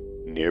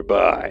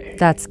 Nearby.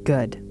 That's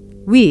good.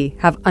 We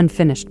have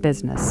unfinished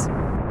business.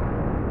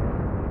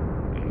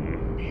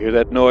 Hear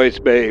that noise,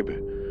 babe?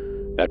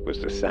 That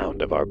was the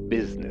sound of our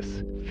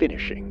business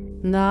finishing.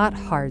 Not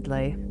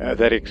hardly.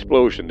 That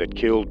explosion that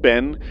killed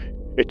Ben,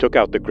 it took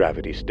out the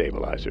gravity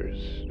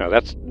stabilizers. Now,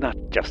 that's not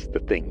just the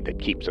thing that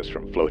keeps us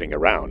from floating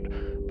around,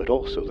 but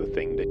also the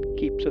thing that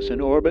keeps us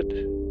in orbit.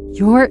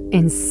 You're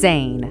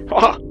insane.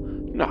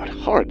 Not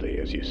hardly,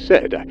 as you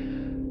said.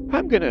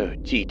 I'm gonna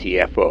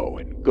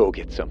GTFO and go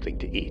get something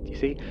to eat. You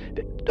see,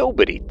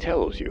 nobody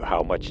tells you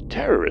how much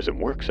terrorism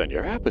works on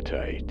your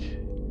appetite.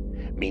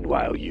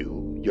 Meanwhile,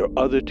 your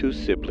other two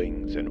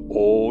siblings, and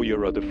all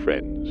your other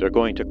friends are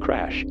going to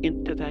crash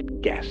into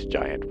that gas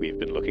giant we've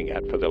been looking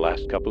at for the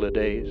last couple of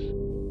days.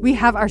 We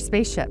have our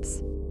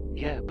spaceships.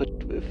 Yeah, but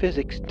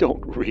physics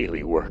don't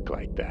really work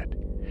like that.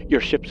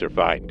 Your ships are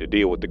fine to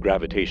deal with the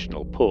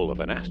gravitational pull of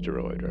an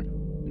asteroid or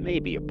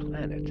maybe a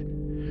planet.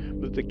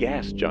 But the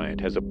gas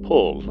giant has a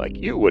pull like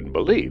you wouldn't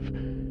believe.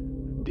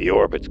 The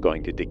orbit's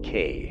going to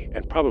decay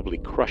and probably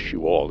crush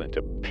you all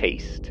into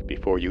paste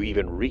before you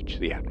even reach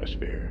the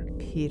atmosphere.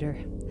 Peter,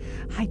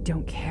 I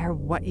don't care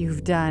what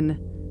you've done.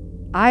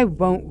 I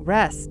won't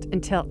rest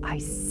until I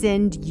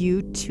send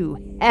you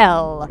to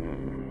hell.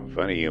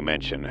 Funny you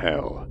mention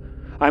hell.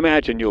 I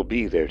imagine you'll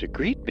be there to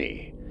greet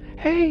me.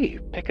 Hey,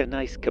 pick a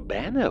nice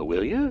cabana,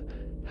 will you?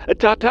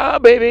 Ta-ta,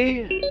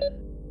 baby!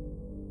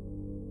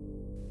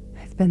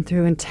 I've been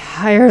through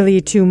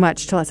entirely too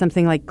much to let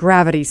something like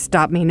gravity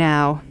stop me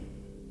now.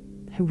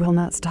 I will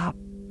not stop.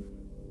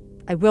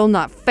 I will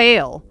not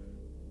fail.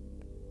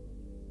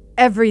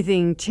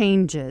 Everything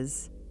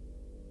changes.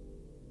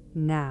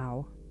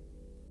 Now.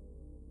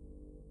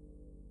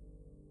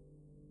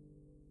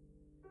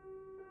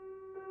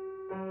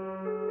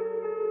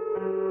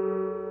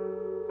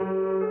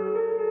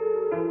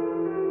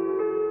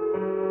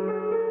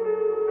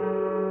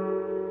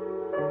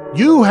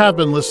 You have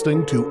been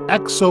listening to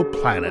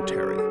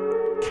Exoplanetary,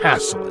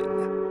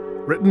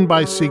 Castling, written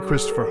by C.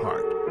 Christopher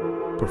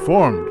Hart,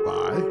 performed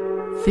by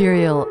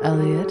Firiel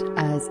Elliot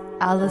as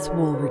Alice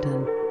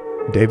Wolverton,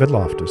 David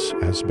Loftus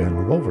as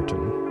Ben Wolverton,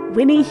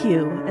 Wynee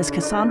Hugh as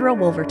Cassandra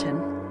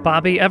Wolverton,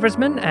 Bobby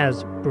Eversmann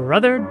as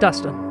Brother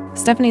Dustin,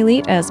 Stephanie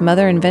Leet as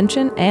Mother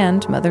Invention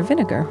and Mother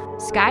Vinegar,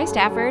 Skye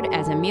Stafford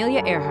as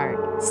Amelia Earhart,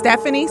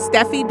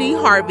 Steffie D.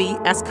 Harvey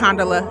as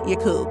Condola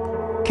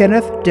Yacoub,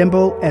 Kenneth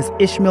Dembo as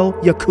Ishmael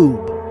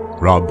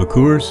Yacoub, Rob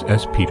Bekuhrs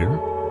as Peter,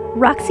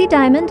 Roxy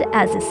Diamond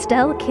as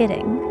Estelle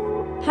Kidding,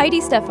 Heidi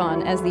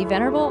Stephon as the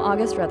Venerable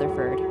August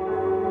Rutherford,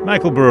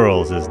 Michael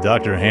Burles as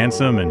Dr.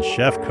 Handsome and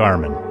Chef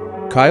Carmen,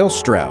 Kyle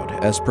Stroud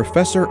as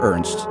Professor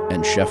Ernst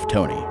and Chef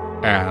Tony,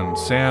 and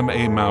Sam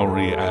A.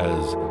 Mowry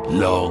as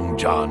Long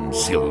John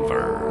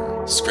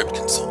Silver. Script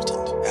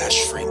consultant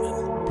Ash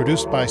Freeman.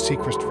 Produced by C.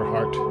 Christopher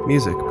Hart.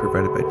 Music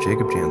provided by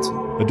Jacob Jansen.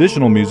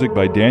 Additional music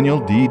by Daniel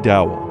D.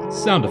 Dowell.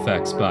 Sound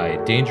effects by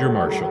Danger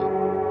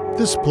Marshall.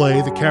 This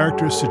play, the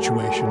characters,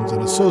 situations,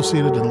 and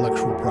associated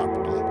intellectual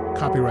property.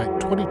 Copyright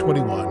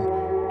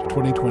 2021 to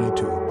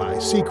 2022 by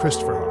C.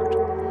 Christopher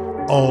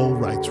Hart. All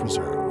rights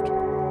reserved.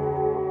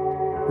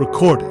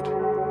 Recorded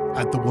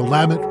at the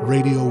Willamette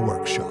Radio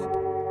Workshop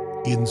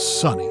in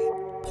sunny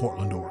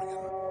Portland, Oregon.